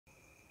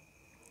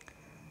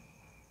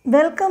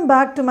Welcome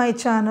back to my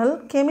channel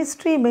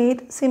Chemistry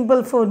Made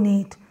Simple for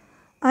NEET.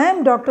 I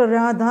am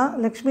Dr.Radha,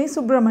 Lekshmy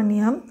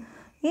Subramaniam.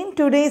 In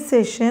today's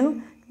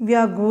session, we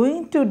are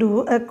going to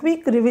do a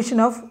quick revision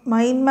of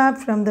Mindmap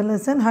from the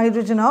lesson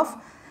Hydrogen of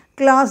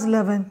class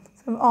 11.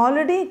 So, I've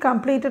already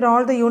completed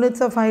all the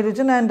units of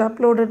hydrogen and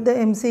uploaded the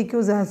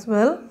MCQs as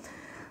well.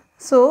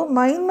 So,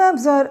 mind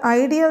maps are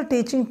ideal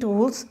teaching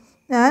tools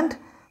and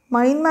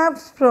mind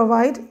maps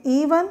provide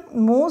even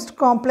most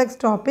complex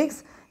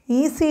topics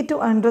easy to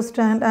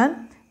understand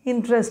and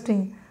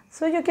interesting.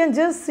 So, you can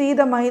just see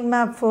the mind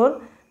map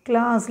for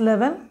class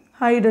 11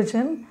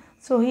 hydrogen.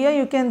 So, here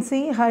you can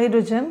see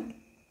hydrogen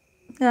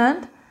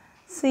and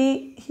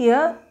see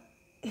here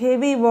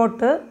heavy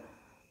water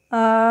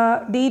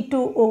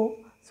D2O.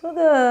 So,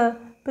 the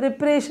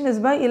preparation is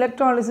by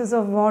electrolysis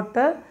of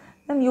water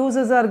and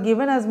uses are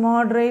given as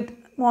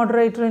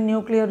moderator in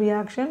nuclear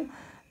reaction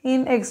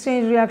in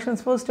exchange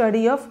reactions for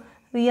study of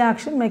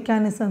reaction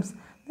mechanisms.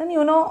 Then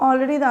you know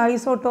already the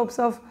isotopes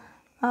of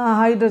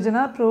hydrogen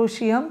are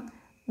procium,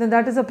 then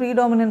that is a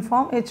predominant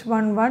form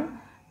H11,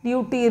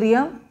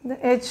 deuterium, the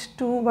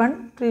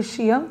H21,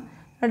 tritium,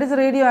 that is a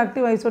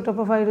radioactive isotope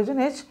of hydrogen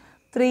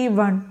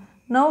H31.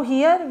 Now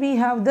here we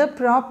have the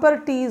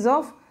properties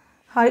of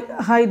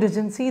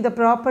hydrogen. See, the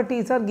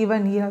properties are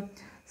given here.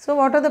 So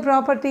what are the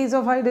properties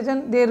of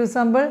hydrogen? They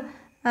resemble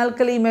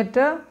alkali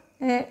metal,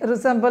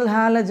 resemble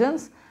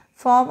halogens,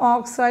 form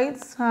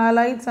oxides,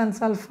 halides and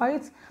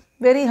sulfides,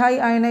 very high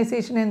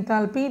ionization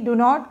enthalpy, do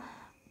not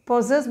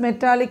possess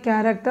metallic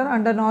character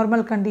under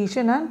normal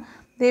condition and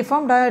they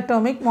form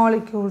diatomic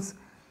molecules.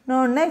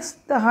 Now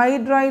next, the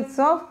hydrides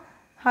of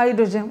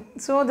hydrogen.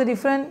 So the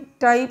different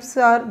types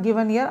are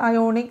given here: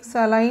 ionic,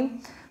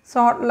 saline,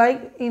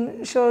 salt-like, in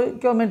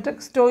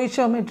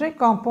stoichiometric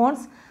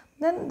compounds.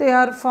 Then they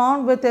are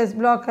formed with S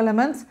block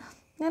elements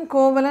and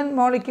covalent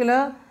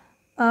molecular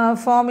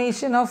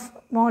formation of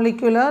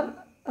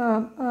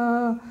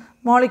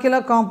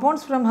molecular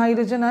compounds from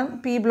hydrogen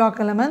and P block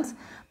elements.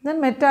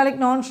 Then metallic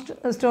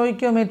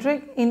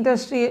non-stoichiometric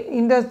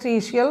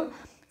interstitial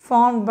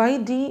formed by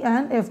D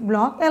and F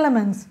block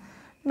elements.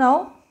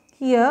 Now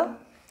here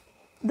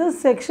this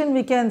section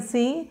we can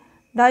see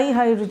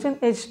dihydrogen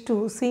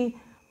H2. See,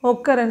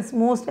 occurrence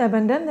most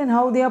abundant and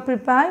how they are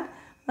prepared.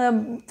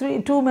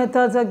 Two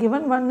methods are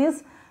given. One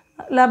is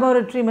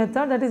laboratory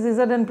method, that is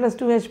Zn plus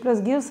 2H plus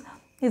gives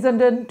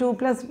Zn2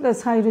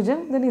 plus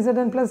hydrogen, then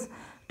Zn plus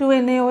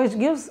 2NaOH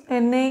gives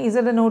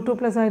NaZnO2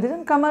 plus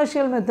hydrogen.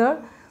 Commercial method,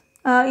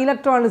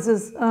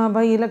 electrolysis.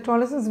 By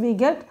electrolysis we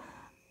get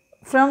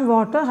from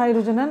water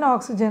hydrogen and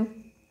oxygen.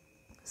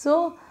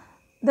 So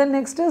the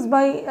next is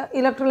by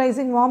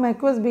electrolyzing warm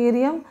aqueous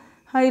barium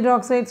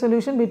hydroxide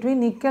solution between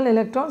nickel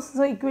electrodes.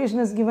 So equation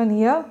is given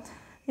here.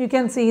 You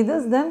can see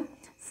this. Then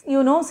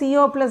you know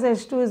CO plus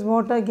H2 is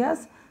water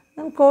gas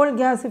and cold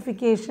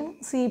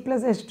gasification C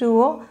plus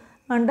H2O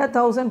under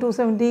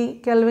 1270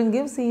 Kelvin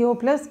gives CO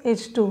plus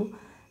H2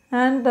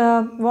 and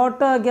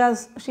water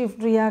gas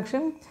shift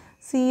reaction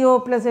CO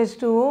plus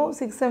H2O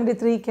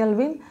 673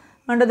 Kelvin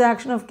under the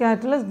action of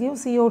catalyst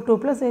gives CO2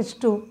 plus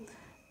H2.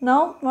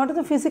 Now what are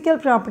the physical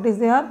properties?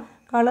 They are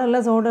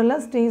colorless,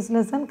 odorless,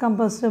 tasteless and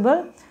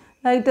combustible,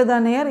 lighter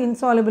than air,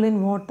 insoluble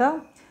in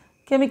water.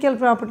 Chemical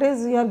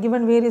properties, you are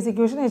given various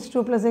equations.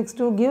 H2 plus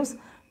X2 gives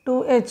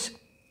 2H,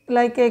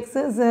 like X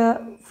is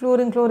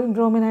fluorine, chlorine,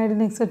 bromine,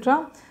 iodine,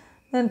 etc.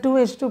 Then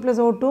 2H2 plus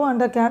O2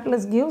 under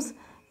catalyst gives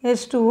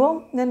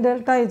H2O. Then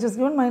delta H is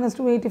given minus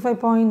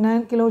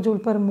 285.9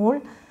 kilojoule per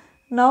mole.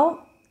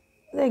 Now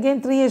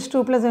again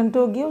 3H2 plus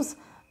N2 gives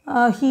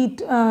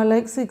heat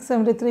like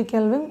 673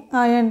 Kelvin,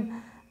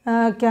 iron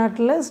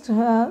catalyst.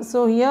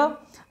 So here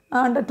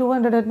under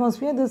 200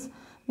 atmosphere this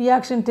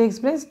reaction takes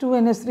place.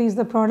 2NH3 is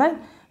the product.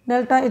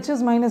 Delta H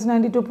is minus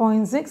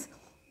 92.6.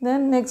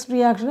 Then next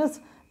reaction is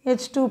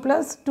H2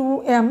 plus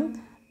 2M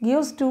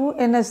gives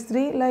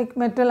 2NH3 like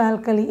metal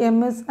alkali.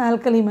 M is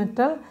alkali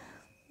metal.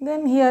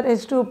 Then here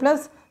H2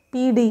 plus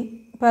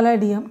PD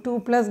palladium. 2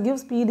 plus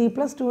gives PD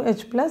plus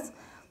 2H plus.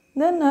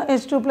 Then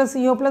H2 plus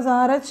CO plus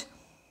RH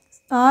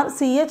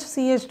RCH.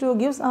 CH2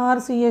 gives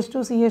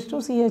RCH2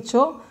 CH2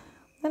 CHO.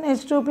 Then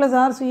H2 plus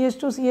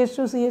RCH2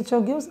 CH2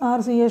 CHO gives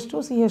RCH2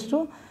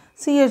 CH2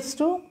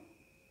 CH2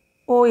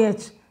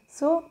 OH.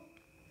 So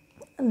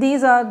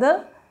these are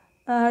the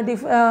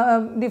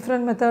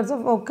different methods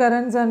of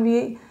occurrence and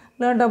we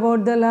learned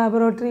about the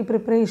laboratory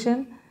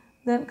preparation,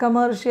 then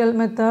commercial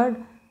method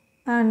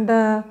and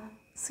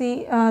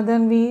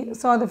then we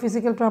saw the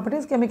physical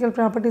properties, chemical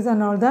properties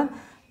and all that.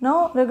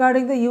 Now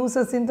regarding the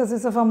uses,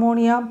 synthesis of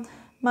ammonia,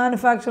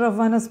 manufacture of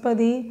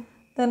vanaspati,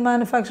 then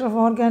manufacture of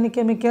organic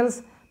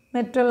chemicals,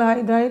 metal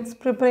hydrides,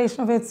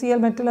 preparation of HCl,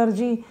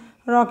 metallurgy,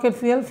 rocket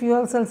fuel,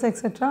 fuel cells,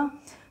 etc.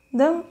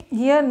 Then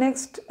here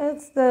next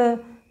is the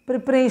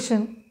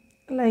preparation,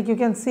 like you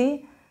can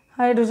see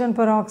hydrogen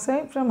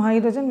peroxide. From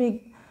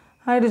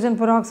hydrogen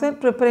peroxide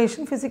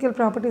preparation, physical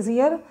properties.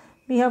 Here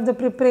we have the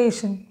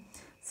preparation.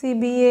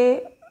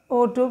 CbA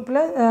O2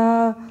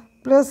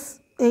 plus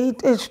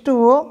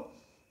 8H2O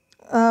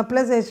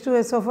plus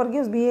H2SO4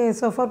 gives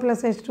BaSO4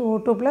 plus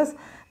H2O2 plus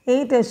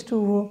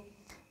 8H2O.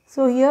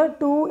 So here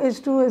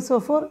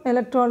 2H2SO4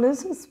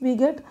 electrolysis, we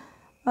get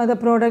the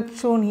product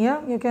shown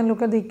here. You can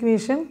look at the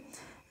equation,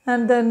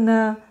 and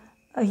then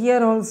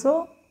here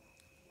also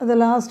the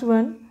last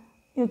one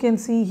you can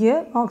see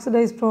here,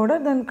 oxidized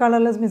product, then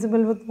colorless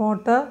miscible with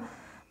water.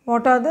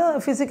 What are the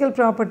physical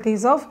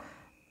properties of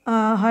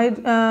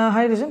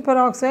hydrogen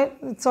peroxide?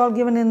 It's all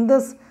given in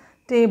this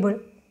table.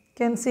 You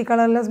can see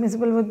colorless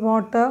miscible with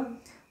water,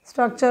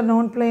 structure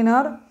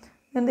non-planar,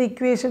 and the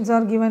equations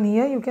are given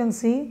here. You can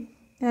see,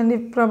 and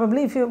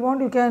if you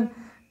want, you can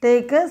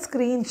take a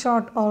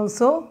screenshot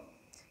also.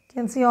 You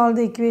can see all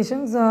the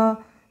equations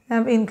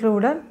have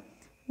included.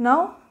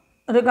 Now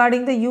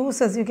regarding the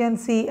uses, you can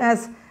see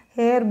as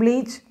hair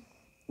bleach,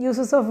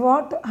 uses of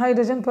what?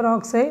 Hydrogen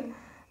peroxide.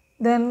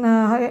 Then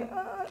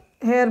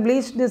hair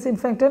bleach,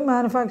 disinfectant,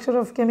 manufacture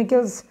of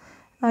chemicals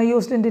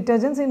used in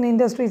detergents, in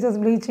industries as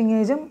bleaching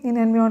agent, in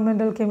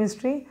environmental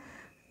chemistry.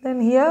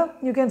 Then here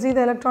you can see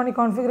the electronic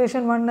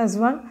configuration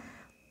 1s1.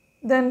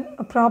 Then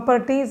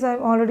properties I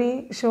have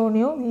already shown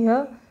you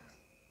here.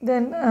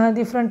 Then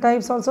different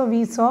types also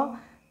we saw.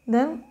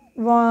 Then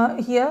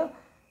here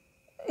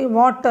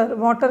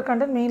water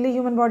content, mainly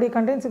human body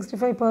contains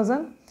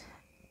 65%,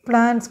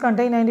 plants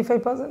contain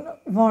 95%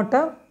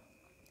 water.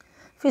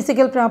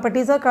 Physical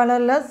properties are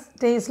colorless,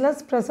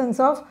 tasteless, presence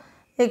of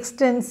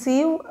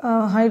extensive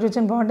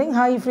hydrogen bonding,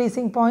 high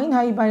freezing point,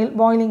 high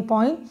boiling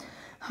point,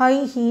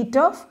 high heat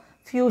of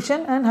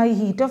fusion and high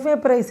heat of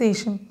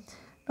vaporization.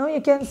 Now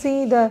you can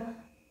see the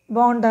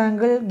bond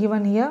angle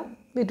given here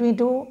between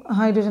two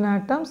hydrogen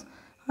atoms,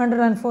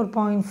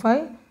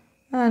 104.5,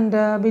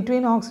 and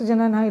between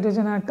oxygen and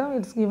hydrogen atom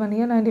it's given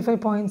here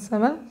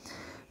 95.7.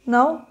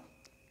 Now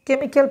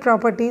chemical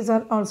properties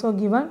are also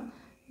given.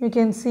 You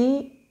can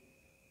see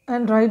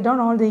and write down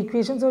all the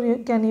equations, or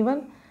you can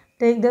even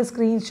take the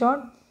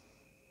screenshot.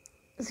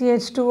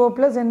 CH2O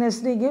plus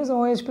NH3 gives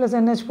OH plus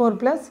NH4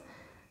 plus,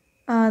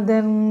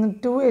 then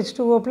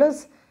 2H2O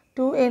plus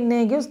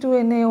 2Na gives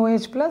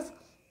 2NaOH plus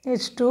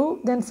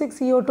H2, then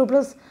 6CO2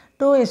 plus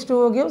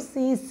 2H2O gives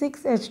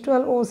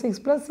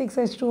C6H12O6 plus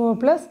 6H2O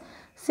plus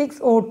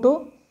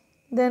 6O2.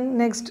 Then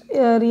next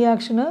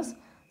reaction is,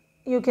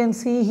 you can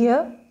see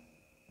here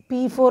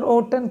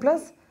P4O10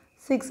 plus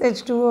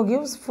 6H2O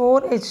gives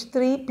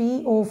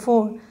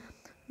 4H3PO4.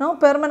 Now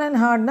permanent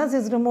hardness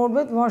is removed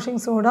with washing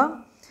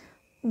soda.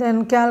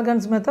 Then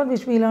Calgon's method,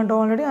 which we learned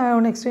already,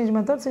 ion exchange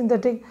method,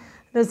 synthetic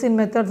resin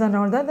methods and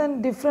all that.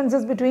 Then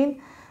differences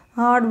between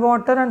hard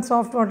water and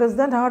soft water is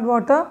that hard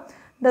water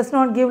does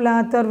not give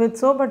lather with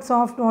soap, but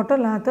soft water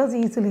lathers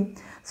easily.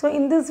 So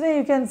in this way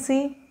you can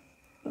see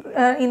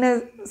in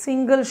a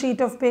single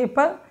sheet of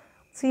paper,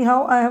 see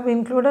how I have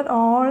included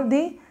all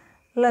the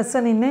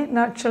lesson in a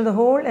nutshell. The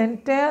whole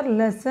entire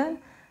lesson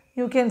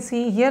you can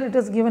see here, it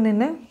is given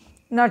in a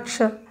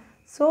nutshell.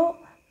 So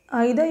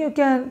either you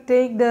can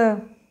take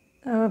the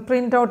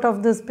print out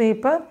of this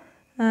paper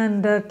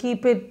and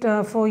keep it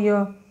for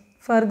your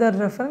further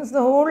reference. The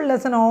whole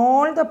lesson,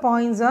 all the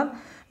points are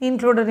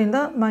included in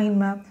the mind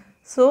map.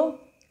 So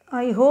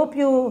I hope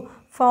you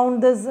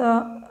found this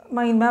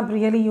mind map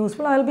really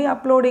useful. I will be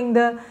uploading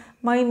the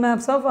mind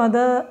maps of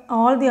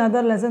all the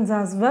other lessons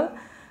as well,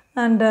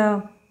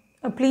 and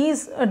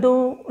please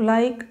do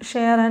like,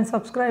 share and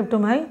subscribe to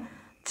my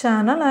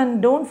channel,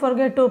 and don't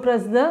forget to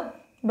press the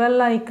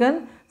bell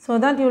icon so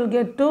that you will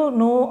get to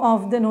know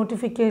of the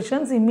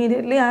notifications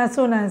immediately as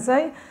soon as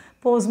I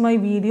post my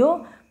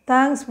video.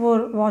 Thanks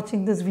for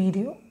watching this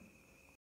video.